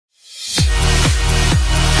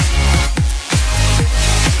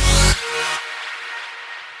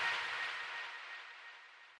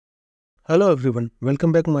Hello everyone,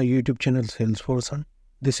 welcome back to my YouTube channel Salesforce Hunt.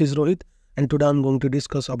 This is Rohit and today I'm going to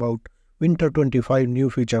discuss about Winter 25 new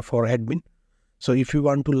feature for admin. So if you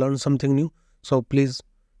want to learn something new, so please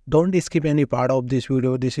don't skip any part of this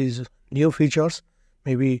video. This is new features,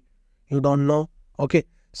 maybe you don't know. Okay,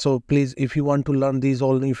 so please if you want to learn these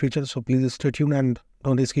all new features, so please stay tuned and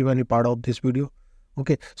don't skip any part of this video.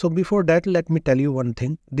 Okay, so before that let me tell you one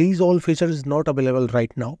thing. These all features is not available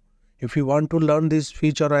right now. If you want to learn this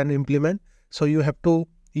feature and implement, so you have to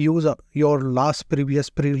use your last previous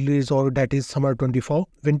pre-release, or that is summer 24.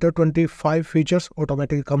 Winter 25 features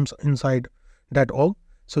automatically comes inside that org,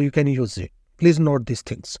 so you can use it. Please note these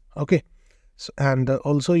things. Okay, so, and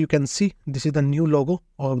also you can see this is the new logo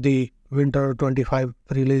of the Winter 25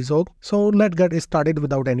 release org. So let's get started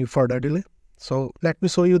without any further delay. So let me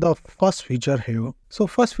show you the first feature here. So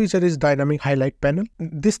first feature is dynamic highlight panel.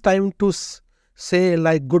 This time to say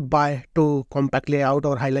like goodbye to compact layout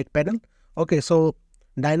or highlight panel. Okay, so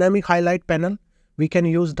dynamic highlight panel we can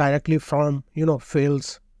use directly from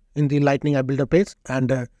fields in the Lightning App Builder page,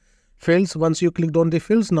 and fields, once you clicked on the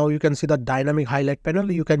fields, now you can see the dynamic highlight panel.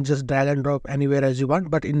 You can just drag and drop anywhere as you want,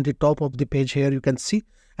 but in the top of the page here you can see,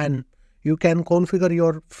 and you can configure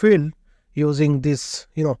your field using this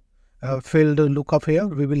field lookup here.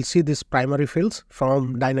 We will see this primary fields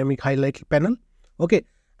from dynamic highlight panel. Okay,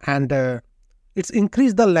 and it's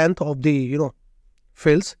increased the length of the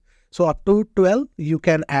fields. So up to 12 you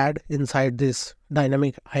can add inside this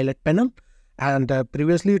dynamic highlight panel, and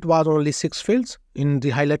previously it was only 6 fields in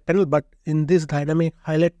the highlight panel, but in this dynamic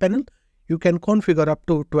highlight panel you can configure up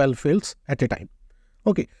to 12 fields at a time.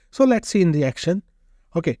 Okay, so let's see in the action.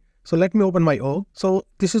 Okay, so let me open my org. So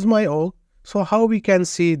this is my org. So how we can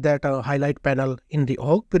see that highlight panel in the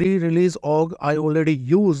org? Pre-release org I already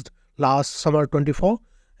used last summer 24,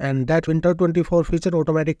 and that winter 24 feature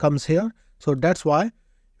automatic comes here. So that's why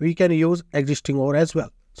we can use existing org as well.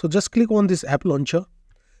 So just click on this app launcher,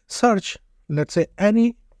 search, let's say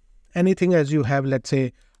anything as you have, let's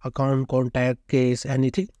say account, contact, case,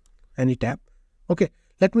 anything, any tab. Okay,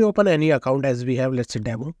 let me open any account as we have, let's say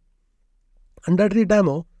demo. Under the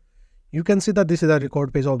demo, you can see that this is the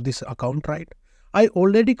record page of this account, right? I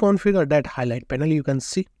already configured that highlight panel. You can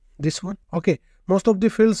see this one. Okay, most of the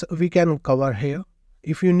fields we can cover here.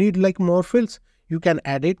 If you need like more fields, you can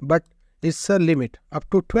add it, but it's a limit. Up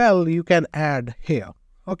to 12 you can add here.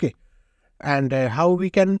 Okay, and how we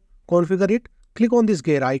can configure it? Click on this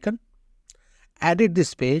gear icon, edit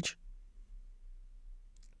this page.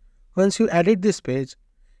 Once you edit this page,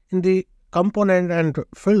 in the component and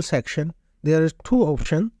field section, there is 2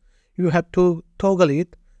 options. You have to toggle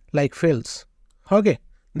it like fields. Okay,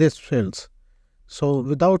 this fields. So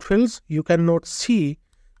without fields you cannot see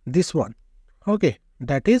this one. Okay,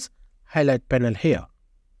 that is highlight panel here.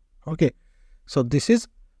 Okay, so this is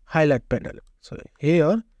highlight panel. So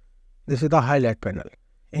here this is the highlight panel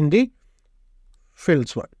in the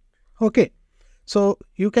fields one. Okay, so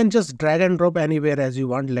you can just drag and drop anywhere as you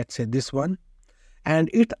want, let's say this one, and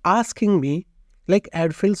it asking me like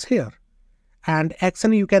add fields here. And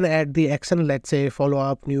action, you can add the action, let's say follow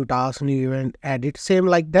up, new task, new event, add it, same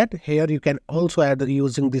like that. Here you can also add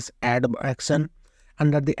using this add action.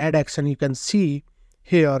 Under the add action you can see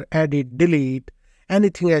here edit, delete,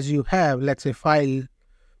 anything as you have, let's say file,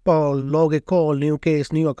 poll, log a call, new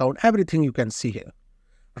case, new account, everything you can see here.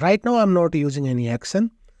 Right now I'm not using any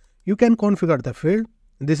action. You can configure the field.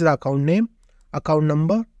 This is account name, account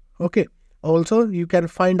number. Okay, also you can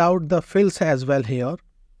find out the fields as well here,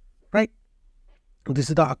 right? This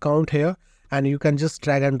is the account here, and you can just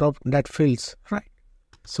drag and drop that fields, right?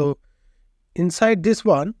 So inside this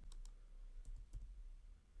one,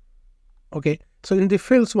 okay, so in the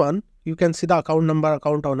fields one you can see the account number,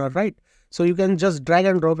 account owner, right? So you can just drag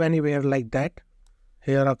and drop anywhere like that.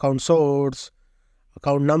 Here account source,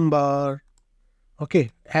 account number, okay,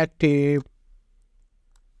 active,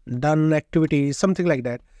 done activities, something like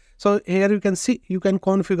that. So here you can see you can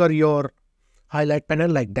configure your highlight panel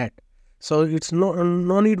like that. So it's no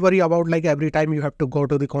need worry about like every time you have to go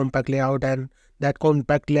to the compact layout and that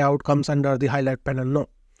compact layout comes under the highlight panel. No.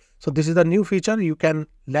 So this is the new feature. You can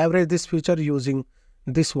leverage this feature using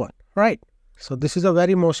this one, right? So this is a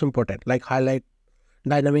very most important, like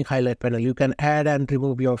dynamic highlight panel. You can add and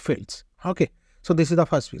remove your fields. Okay, so this is the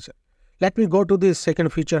first feature. Let me go to the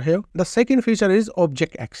second feature here. The second feature is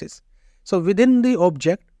object access. So within the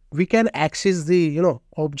object we can access the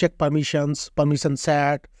object permissions, permission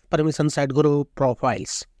set group,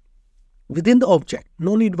 profiles. Within the object,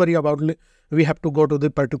 no need worry about we have to go to the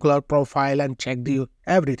particular profile and check the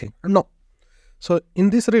everything. No. So in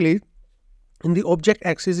this release, in the object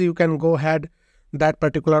access, you can go ahead that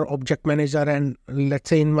particular object manager, and let's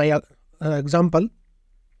say in my example,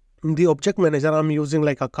 in the object manager, I'm using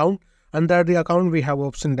like account. Under the account, we have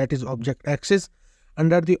option that is object access.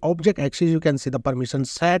 Under the object access, you can see the permission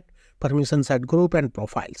set group, and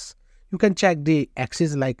profiles. You can check the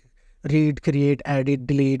access like read, create, edit,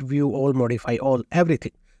 delete, view all, modify all,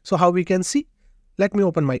 everything. So how we can see? Let me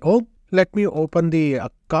open my org. Let me open the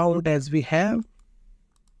account as we have.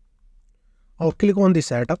 Or click on the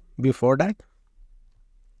setup before that.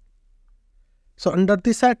 So under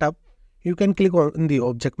the setup, you can click on the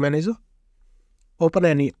object manager. Open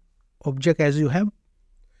any object as you have.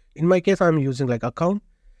 In my case, I'm using like account.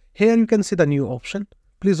 Here you can see the new option.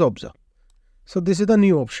 Please observe. So this is the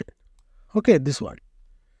new option. Okay, this one.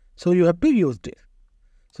 So you have to use it.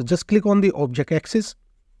 So just click on the object axis.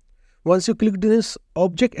 Once you click this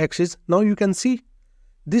object axis, now you can see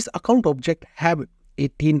this account object have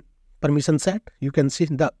 18 permission set. You can see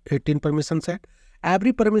the 18 permission set.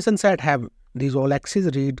 Every permission set have these all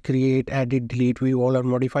axes: read, create, edit, delete, view all, and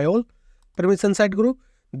modify all. Permission set group.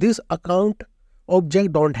 This account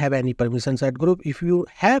object don't have any permission set group. If you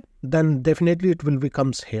have, then definitely it will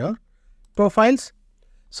becomes here. Profiles.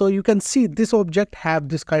 So you can see this object have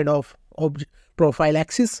this kind of profile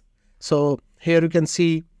axis. So here you can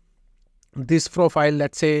see this profile,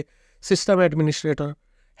 let's say system administrator,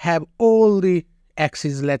 have all the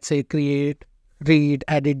axes, let's say create, read,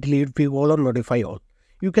 edit, delete, view all, and modify all.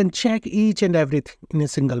 You can check each and everything in a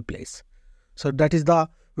single place. So that is the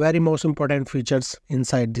very most important features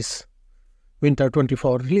inside this Winter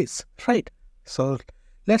 24 release, right? So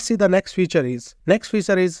let's see the next feature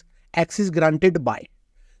is access granted by.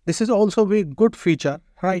 This is also a good feature,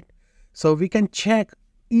 right? So we can check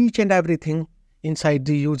each and everything inside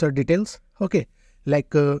the user details. Okay,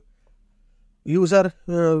 like user,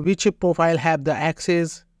 which profile have the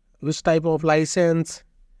access, which type of license,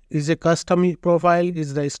 is a custom profile,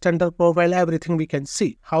 is the standard profile, everything we can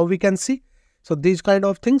see. How we can see? So these kind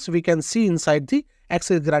of things we can see inside the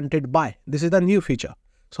access granted by. This is the new feature.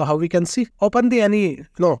 So how we can see? Open the any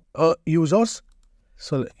users.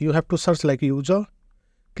 So you have to search like user.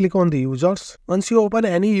 Click on the users. Once you open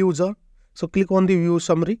any user, so click on the view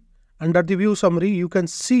summary. Under the view summary, you can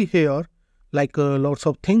see here like lots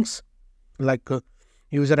of things like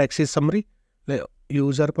user access summary, like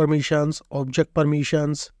user permissions, object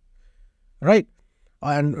permissions, right?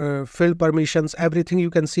 And field permissions, everything you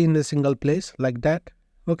can see in a single place like that.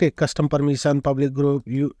 Okay, custom permission, public group,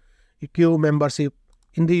 queue membership.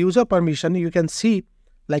 In the user permission, you can see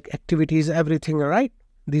like activities, everything, right?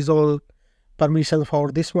 These all permissions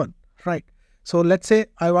for this one, right? So let's say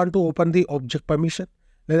I want to open the object permission,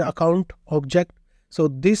 the account object. So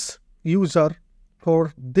this user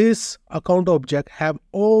for this account object have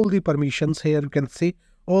all the permissions. Here you can see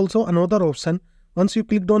also another option. Once you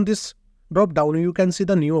clicked on this drop down, you can see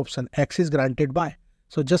the new option, access granted by.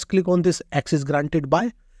 So just click on this access granted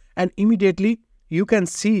by, and immediately you can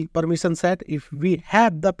see permission set. If we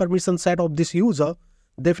have the permission set of this user,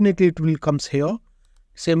 definitely it will comes here.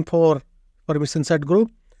 Same for permission set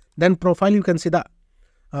group. Then profile, you can see the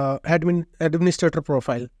administrator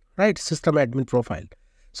profile, right? System admin profile.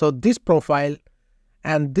 So this profile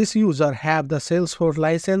and this user have the Salesforce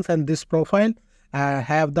license, and this profile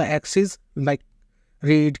have the access like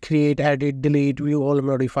read, create, edit, delete, view all,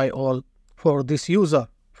 modify all for this user,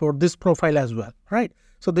 for this profile as well, right?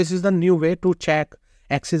 So this is the new way to check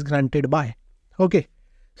access granted by. Okay,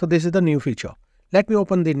 so this is the new feature. Let me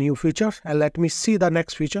open the new feature and let me see the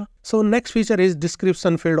next feature. So next feature is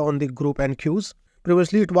description field on the group and queues.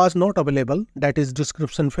 Previously it was not available, that is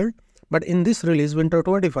description field. But in this release, Winter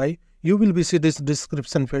 25, you will be see this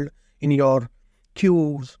description field in your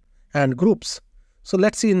queues and groups. So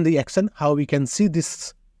let's see in the action how we can see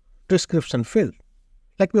this description field.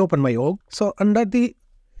 Let me open my org. So under the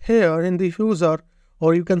here in the user,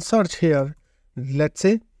 or you can search here, let's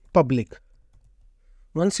say public.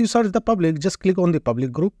 Once you search the public, just click on the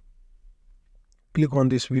public group. Click on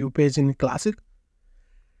this view page in classic.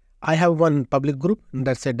 I have one public group,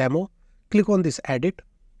 that's a demo. Click on this edit.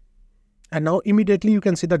 And now immediately you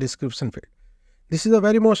can see the description field. This is a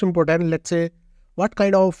very most important, let's say, what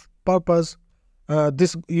kind of purpose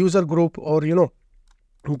this user group or,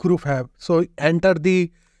 group have. So enter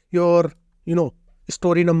your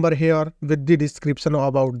story number here with the description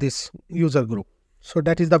about this user group. So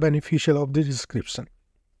that is the beneficial of the description.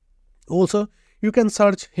 Also, you can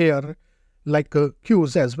search here like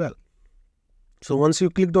queues as well. So once you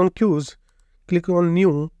clicked on queues, click on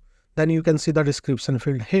new, then you can see the description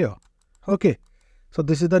field here. Okay, so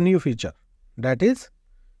this is the new feature, that is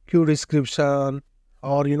queue description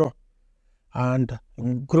or and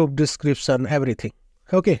group description, everything.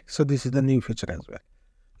 Okay, so this is the new feature as well.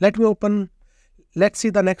 Let me open let's see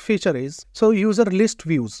the next feature is, so user list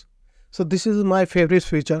views. So this is my favorite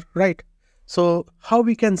feature, right? So how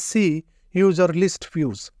we can see user list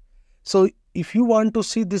views? So if you want to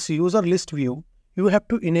see this user list view, you have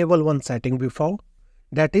to enable one setting before,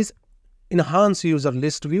 that is enhance user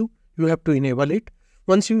list view. You have to enable it.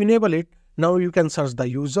 Once you enable it, now you can search the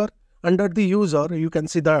user. Under the user, you can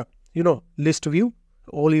see the list view,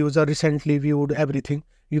 all user recently viewed, everything.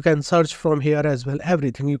 You can search from here as well,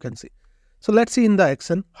 everything you can see. So let's see in the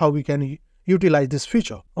action how we can utilize this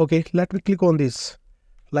feature. Okay, let me click on this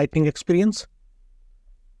lightning experience,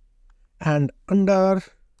 and under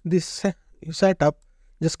this setup,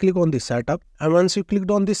 just click on the setup. And once you clicked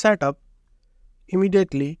on the setup,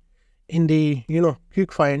 immediately in the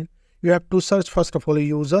quick find, you have to search first of all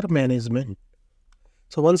user management.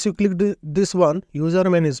 So once you click this one, user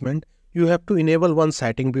management, you have to enable one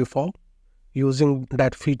setting before using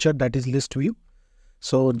that feature, that is list view.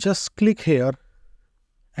 So just click here,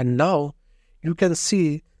 and now you can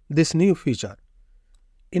see this new feature,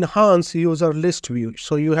 enhance user list view.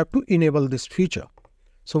 So you have to enable this feature.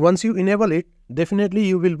 So once you enable it, definitely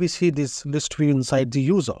you will see this list view inside the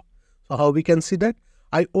user. So how we can see that?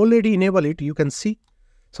 I already enable it, you can see.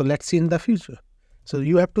 So let's see in the feature. So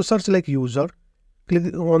you have to search like user,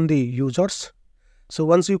 click on the users. So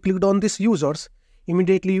once you clicked on this users,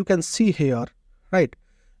 immediately you can see here, right,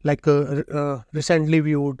 like recently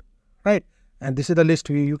viewed, right? And this is the list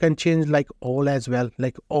view. You can change like all as well,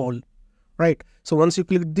 like all, right? So once you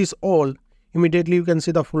click this all, immediately you can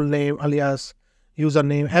see the full name, alias,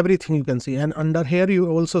 username, everything you can see. And under here you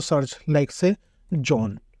also search like say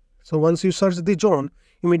John. So once you search the John,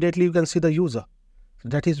 immediately you can see the user.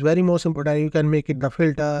 That is very most important. You can make it the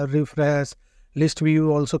filter, refresh, list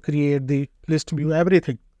view, also create the list view,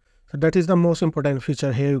 everything. So that is the most important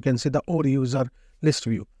feature here. You can see the all user list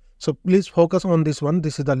view. So please focus on this one.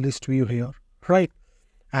 This is the list view here, right?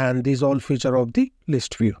 And these all feature of the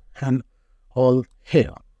list view and all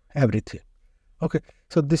here, everything. Okay.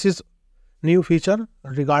 So this is new feature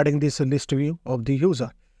regarding this list view of the user.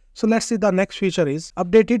 So let's see the next feature is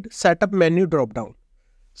updated setup menu drop down.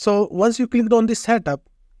 So once you clicked on the setup,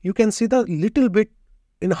 you can see the little bit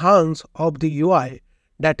enhance of the UI,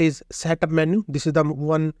 that is setup menu. This is the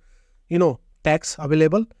one text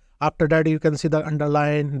available. After that you can see the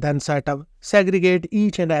underline, then setup, segregate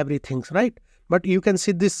each and everything, right? But you can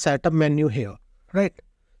see this setup menu here, right?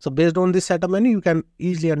 So based on this setup menu, you can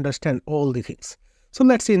easily understand all the things. So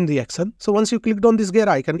let's see in the action. So once you clicked on this gear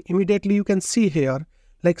icon, immediately you can see here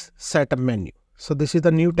like setup menu. So this is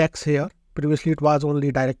the new text here. Previously it was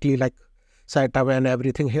only directly like setup and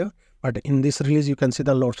everything here, but in this release you can see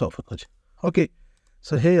the lots of it. Okay,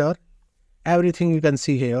 so here everything you can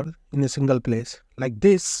see here in a single place like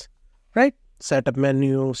this, right? Setup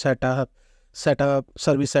menu, setup,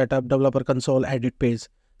 service setup, developer console, edit page.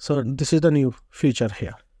 So this is the new feature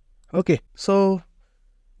here. Okay, so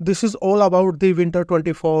this is all about the Winter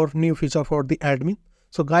 24 new feature for the admin.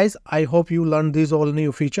 So guys, I hope you learned these all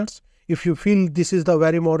new features. If you feel this is the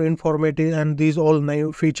very more informative and these all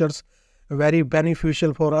new features very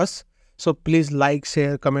beneficial for us, so please like,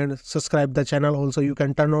 share, comment, subscribe the channel. Also you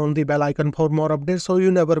can turn on the bell icon for more updates, so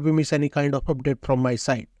you never be miss any kind of update from my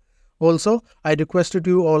side. Also I requested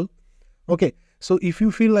you all, okay, so if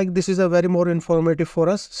you feel like this is a very more informative for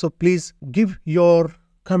us, so please give your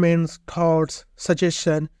comments, thoughts,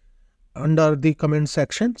 suggestion under the comment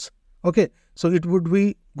sections. Okay, so it would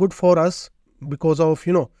be good for us because of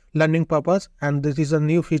learning purpose, and this is a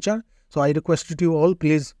new feature. So I requested you all,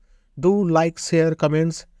 please do like, share,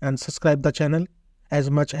 comments and subscribe the channel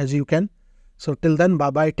as much as you can. So till then, bye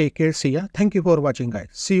bye, take care, see ya. Thank you for watching guys.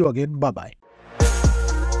 See you again, bye bye.